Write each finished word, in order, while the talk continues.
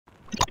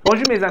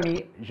Bonjour mes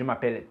amis, je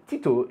m'appelle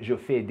Tito, je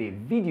fais des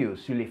vidéos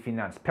sur les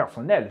finances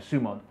personnelles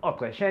sur mon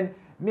autre chaîne,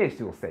 mais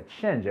sur cette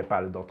chaîne, je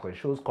parle d'autres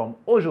choses comme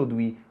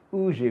aujourd'hui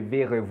où je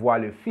vais revoir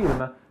le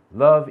film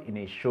Love in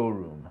a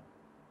Showroom.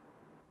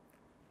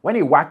 When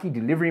a wacky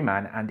delivery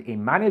man and a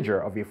manager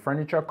of a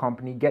furniture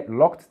company get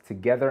locked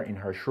together in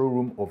her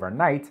showroom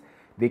overnight,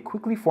 they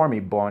quickly form a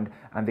bond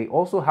and they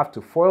also have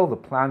to foil the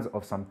plans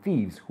of some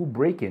thieves who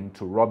break in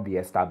to rob the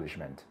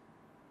establishment.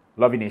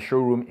 Love in a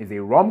Showroom is a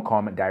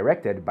rom-com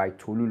directed by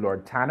Tolu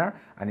Lord Tanner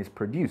and is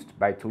produced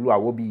by Tolu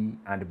Awobiyi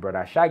and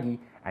Broda Shaggi,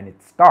 and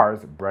it stars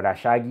Broda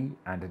Shaggi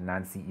and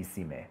Nancy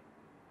Isime.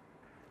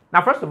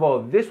 Now, first of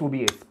all, this will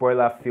be a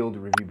spoiler-filled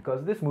review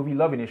because this movie,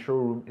 Love in a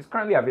Showroom, is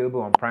currently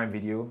available on Prime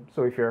Video.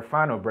 So if you're a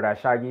fan of Broda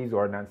Shaggi's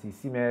or Nancy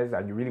Isime's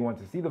and you really want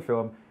to see the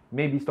film,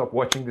 maybe stop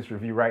watching this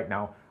review right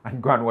now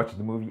and go and watch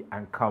the movie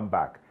and come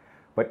back.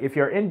 But if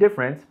you're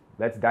indifferent,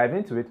 let's dive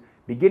into it,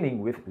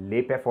 beginning with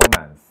Les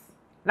Performances.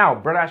 Now,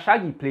 Broda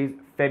Shaggi plays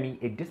Femi,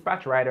 a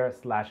dispatch rider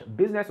slash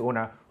business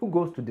owner who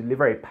goes to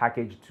deliver a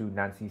package to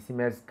Nancy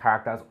Isime's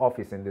character's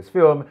office in this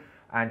film,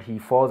 and he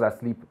falls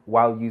asleep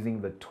while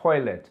using the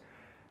toilet.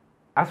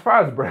 As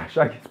far as Broda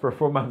Shaggi's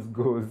performance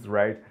goes,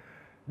 right,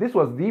 this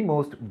was the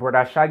most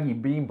Broda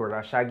Shaggi being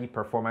Broda Shaggi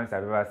performance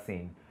I've ever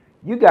seen.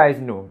 You guys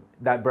know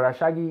that Broda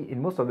Shaggi,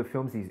 in most of the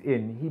films he's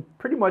in, he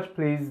pretty much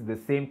plays the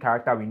same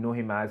character we know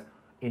him as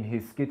in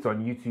his skits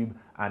on YouTube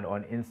and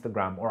on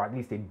Instagram, or at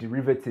least a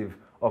derivative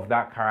of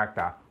that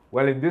character.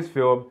 Well, in this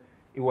film,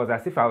 it was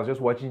as if I was just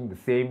watching the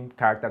same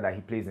character that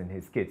he plays in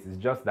his skits. It's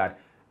just that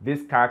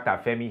this character,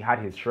 Femi, had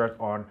his shirt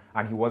on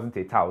and he wasn't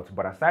a tout.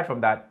 But aside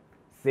from that,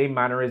 same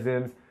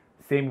mannerisms,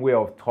 same way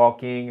of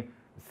talking,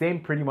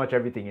 same pretty much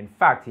everything. In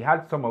fact, he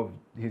had some of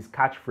his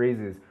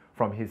catchphrases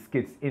from his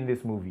skits in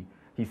this movie.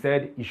 He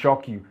said, "He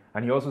shock you."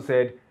 And he also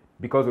said,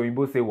 "Because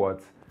Oyinbo say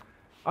what?"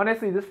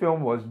 Honestly, this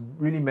film was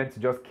really meant to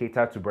just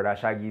cater to Broda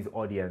Shaggi's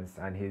audience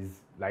and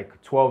his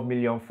like 12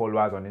 million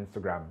followers on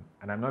Instagram.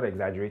 And I'm not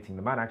exaggerating,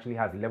 the man actually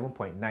has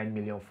 11.9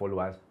 million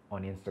followers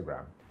on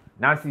Instagram.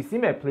 Nancy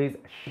Isime plays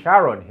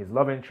Sharon, his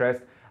love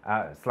interest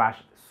slash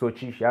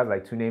Sochi. She has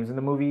like two names in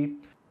the movie.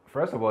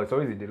 First of all, it's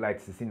always a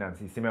delight to see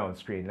Nancy Isime on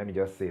screen. Let me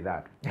just say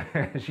that.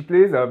 She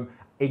plays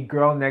a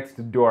girl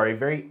next door, a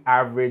very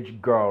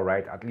average girl,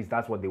 right? At least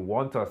that's what they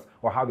want us,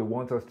 or how they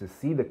want us to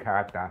see the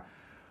character.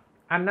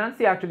 And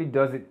Nancy actually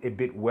does it a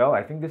bit well.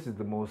 I think this is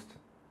the most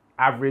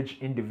average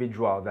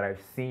individual that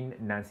I've seen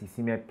Nancy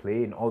Isime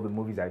play in all the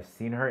movies I've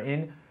seen her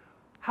in.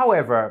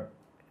 However,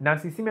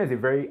 Nancy Isime is a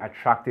very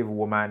attractive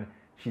woman.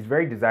 She's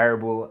very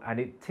desirable, and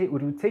it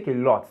would take a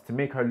lot to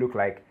make her look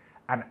like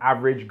an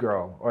average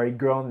girl or a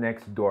girl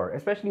next door,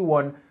 especially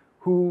one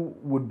who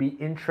would be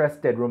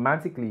interested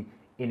romantically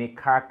in a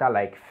character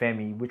like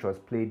Femi, which was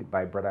played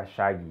by Broda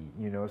Shaggi,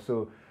 you know.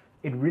 So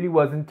it really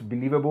wasn't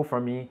believable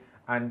for me,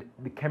 and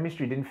the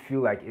chemistry didn't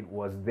feel like it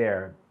was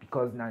there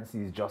because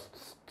Nancy is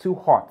just too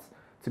hot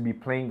to be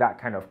playing that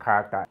kind of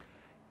character.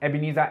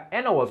 Ebenezer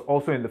was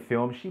also in the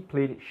film. She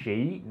played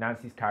Shei,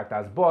 Nancy's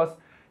character's boss.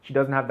 She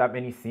doesn't have that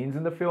many scenes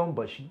in the film,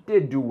 but she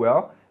did do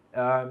well.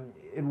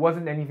 It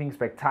wasn't anything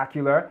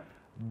spectacular,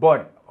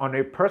 but on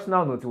a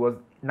personal note, it was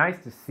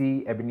nice to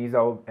see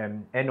Ebenezer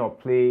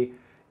play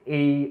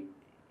a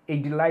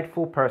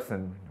delightful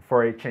person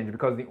for a change,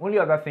 because the only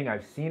other thing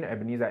I've seen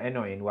Ebenezer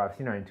in, well, I've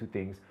seen her in two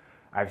things.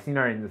 I've seen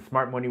her in The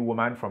Smart Money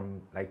Woman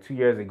from like 2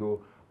 years ago,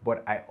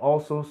 but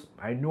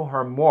I know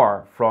her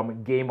more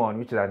from Game On,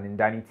 which is an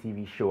Indani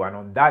TV show, and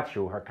on that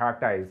show, her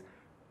character is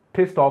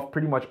pissed off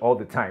pretty much all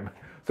the time.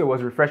 So it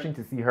was refreshing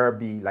to see her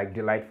be like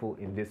delightful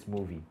in this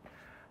movie.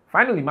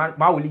 Finally,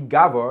 Mawuli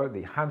Gavor,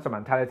 the handsome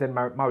and talented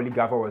Mawuli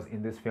Gavor, was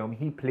in this film.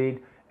 He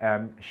played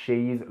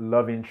Shei's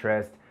love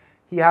interest.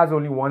 He has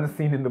only one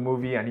scene in the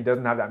movie and he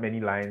doesn't have that many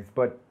lines,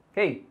 but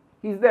hey,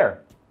 he's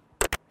there.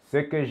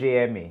 Ce que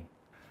j'ai aimé.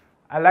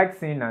 I like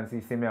seeing Nancy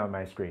Isime on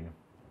my screen.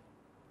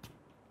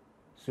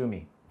 Sue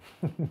me.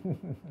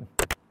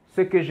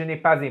 Ce que je n'ai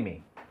pas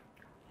aimé.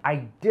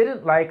 I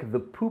didn't like the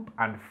poop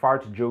and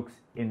fart jokes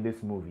in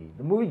this movie.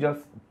 The movie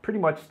just pretty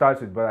much starts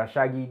with Broda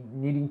Shaggi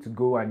needing to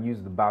go and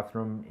use the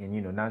bathroom in,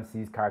 you know,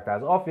 Nancy's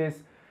character's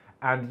office,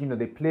 and you know,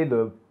 they play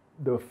the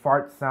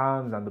fart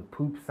sounds and the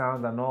poop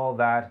sounds and all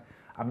that.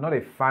 I'm not a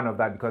fan of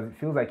that because it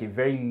feels like a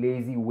very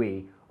lazy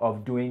way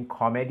of doing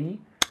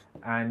comedy,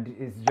 and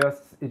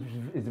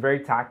it's very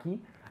tacky.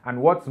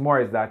 And what's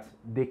more is that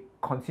they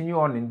continue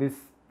on in this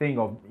thing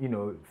of, you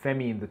know,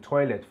 Femi in the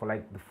toilet for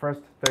like the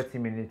first 30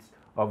 minutes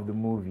of the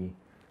movie.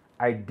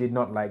 I did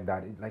not like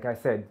that. Like I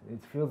said,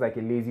 it feels like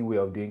a lazy way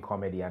of doing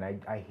comedy, and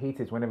I hate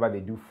it whenever they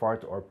do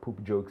fart or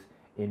poop jokes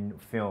in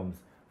films,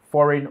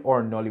 foreign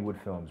or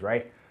Nollywood films,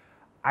 right?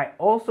 I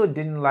also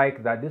didn't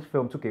like that this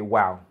film took a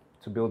while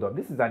to build up.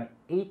 This is an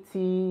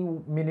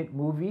 80-minute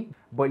movie,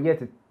 but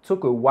yet it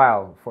took a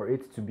while for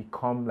it to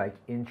become like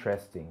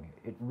interesting.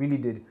 It really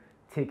did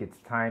take its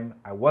time.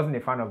 I wasn't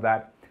a fan of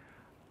that.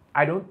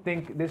 I don't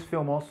think this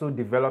film also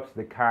develops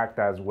the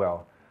character as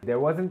well. There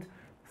wasn't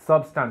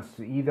substance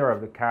to either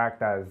of the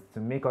characters to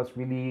make us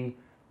really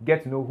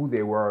get to know who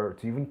they were,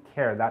 to even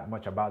care that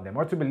much about them,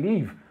 or to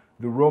believe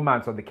the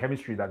romance or the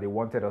chemistry that they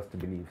wanted us to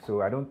believe.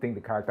 So I don't think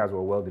the characters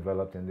were well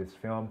developed in this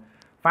film.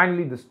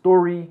 Finally, the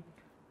story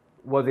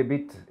was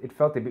it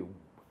felt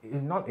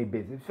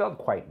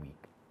quite weak.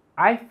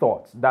 I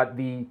thought that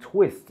the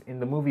twist in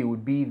the movie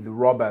would be the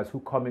robbers who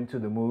come into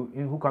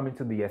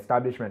the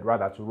establishment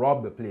rather to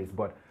rob the place,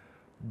 but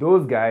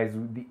those guys,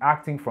 the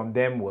acting from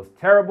them was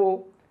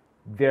terrible.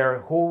 Their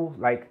whole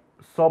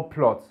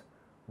subplot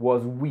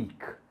was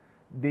weak.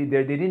 They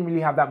didn't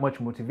really have that much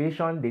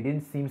motivation. They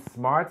didn't seem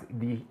smart.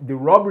 The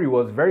robbery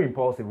was very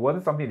impulsive. It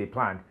wasn't something they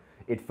planned.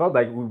 It felt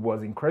like it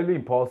was incredibly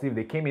impulsive.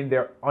 They came in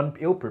there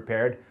ill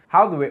prepared.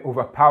 How they were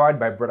overpowered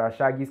by Broda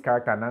Shaggi's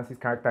character and Nancy's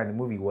character in the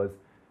movie was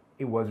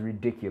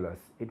ridiculous.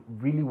 It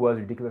really was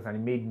ridiculous, and it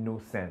made no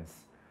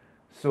sense.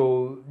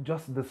 So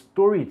just the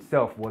story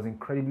itself was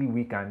incredibly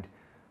weak, and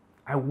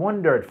I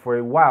wondered for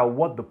a while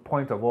what the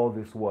point of all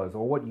this was,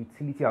 or what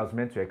utility I was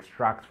meant to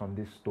extract from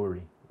this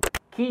story.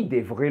 Qui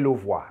devrait le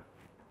voir?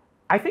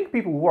 I think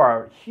people who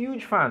are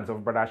huge fans of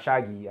Broda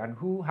Shaggi and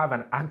who have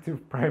an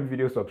active Prime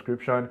Video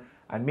subscription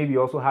and maybe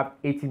also have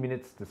 80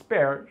 minutes to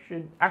spare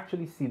should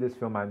actually see this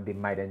film, and they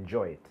might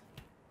enjoy it.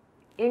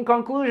 In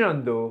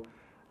conclusion though,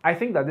 I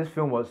think that this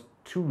film was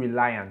too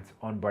reliant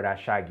on Broda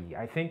Shaggi.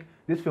 I think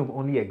this film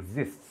only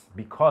exists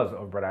because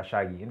of Broda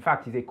Shaggi. In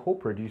fact, he's a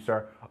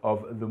co-producer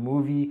of the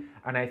movie,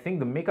 and I think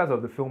the makers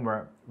of the film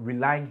were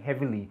relying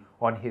heavily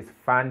on his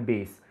fan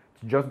base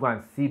to just go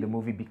and see the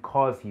movie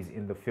because he's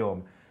in the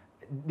film.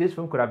 This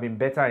film could have been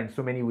better in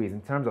so many ways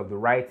in terms of the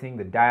writing,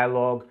 the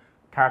dialogue,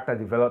 character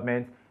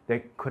development.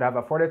 They could have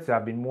afforded to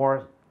have been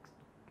more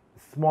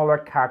smaller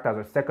characters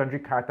or secondary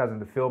characters in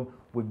the film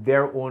with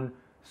their own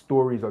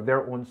stories or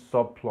their own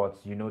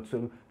subplots, you know,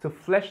 to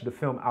flesh the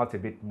film out a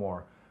bit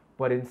more.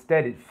 But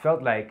instead, it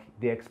felt like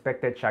they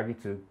expected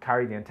Shaggi to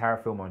carry the entire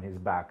film on his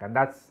back, and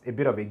that's a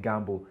bit of a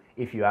gamble,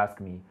 if you ask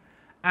me.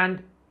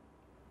 And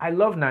I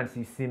love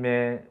Nancy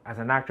Isime as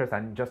an actress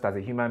and just as a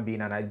human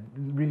being, and I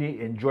really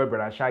enjoy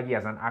Broda Shaggi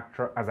as an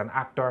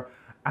actor,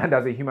 and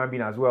as a human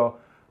being as well.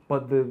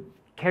 But the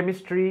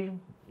chemistry,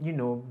 you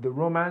know, the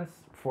romance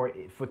for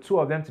two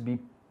of them to be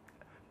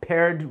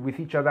paired with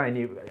each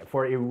other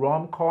for a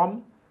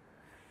rom-com,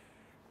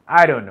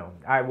 I don't know.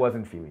 I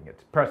wasn't feeling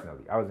it.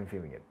 Personally, I wasn't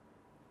feeling it.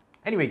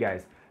 Anyway,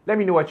 guys, let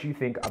me know what you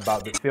think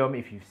about the film,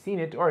 if you've seen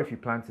it or if you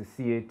plan to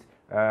see it.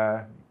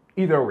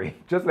 Either way,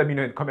 just let me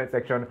know in the comment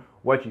section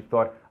what you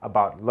thought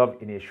about Love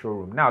in a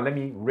Showroom. Now, let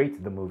me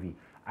rate the movie.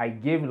 I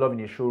gave Love in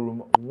a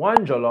Showroom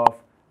 1 jollof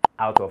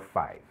out of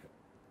 5.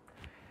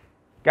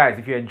 Guys,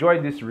 if you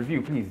enjoyed this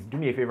review, please do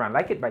me a favor and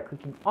like it by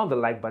clicking on the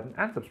like button,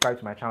 and subscribe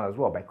to my channel as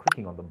well by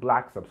clicking on the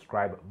black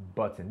subscribe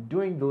button.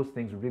 Doing those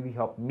things really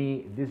help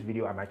me, this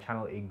video, and my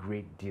channel a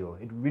great deal.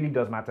 It really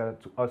does matter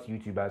to us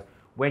YouTubers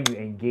when you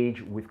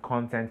engage with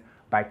content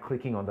by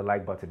clicking on the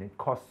like button. It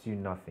costs you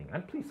nothing.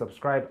 And please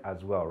subscribe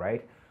as well,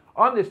 right?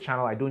 On this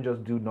channel, I don't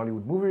just do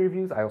Nollywood movie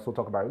reviews. I also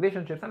talk about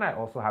relationships, and I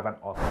also have an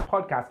awesome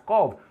podcast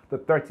called the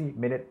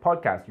 30-Minute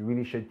Podcast. You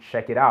really should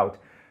check it out.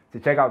 To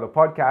check out the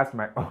podcast,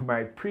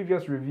 my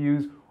previous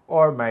reviews,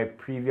 or my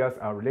previous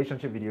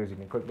relationship videos, you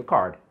can click the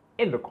card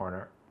in the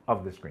corner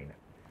of the screen.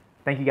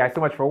 Thank you guys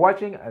so much for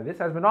watching. This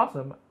has been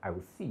awesome. I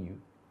will see you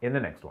in the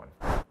next one.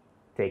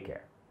 Take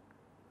care.